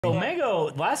So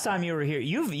Mang0, last time you were here,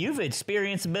 you've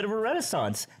experienced a bit of a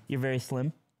renaissance. You're very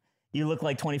slim. You look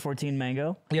like 2014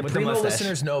 Mang0. Yeah, Primo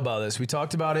listeners know about this. We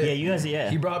talked about it. Yeah, you guys, yeah.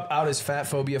 He brought out his fat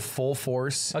phobia full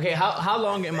force. Okay, how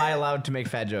long am I allowed to make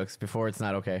fat jokes before it's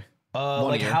not okay?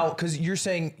 Like how? Because you're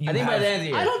saying you I think by the end of the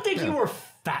year. I don't think you were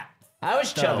fat. I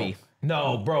was chubby.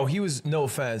 No, bro, he was, no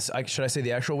offense. Should I say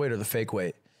the actual weight or the fake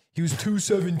weight? He was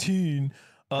 217.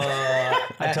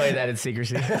 I tell you that in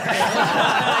secrecy. That's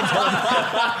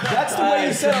the way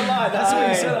you said online. That's the way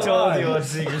you said online. I told you in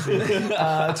secrecy.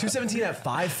 217 at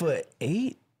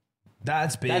 5'8".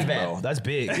 That's big, That's bad. bro. That's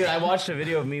big. Dude, I watched a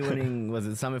video of me winning, was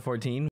it Summit 14?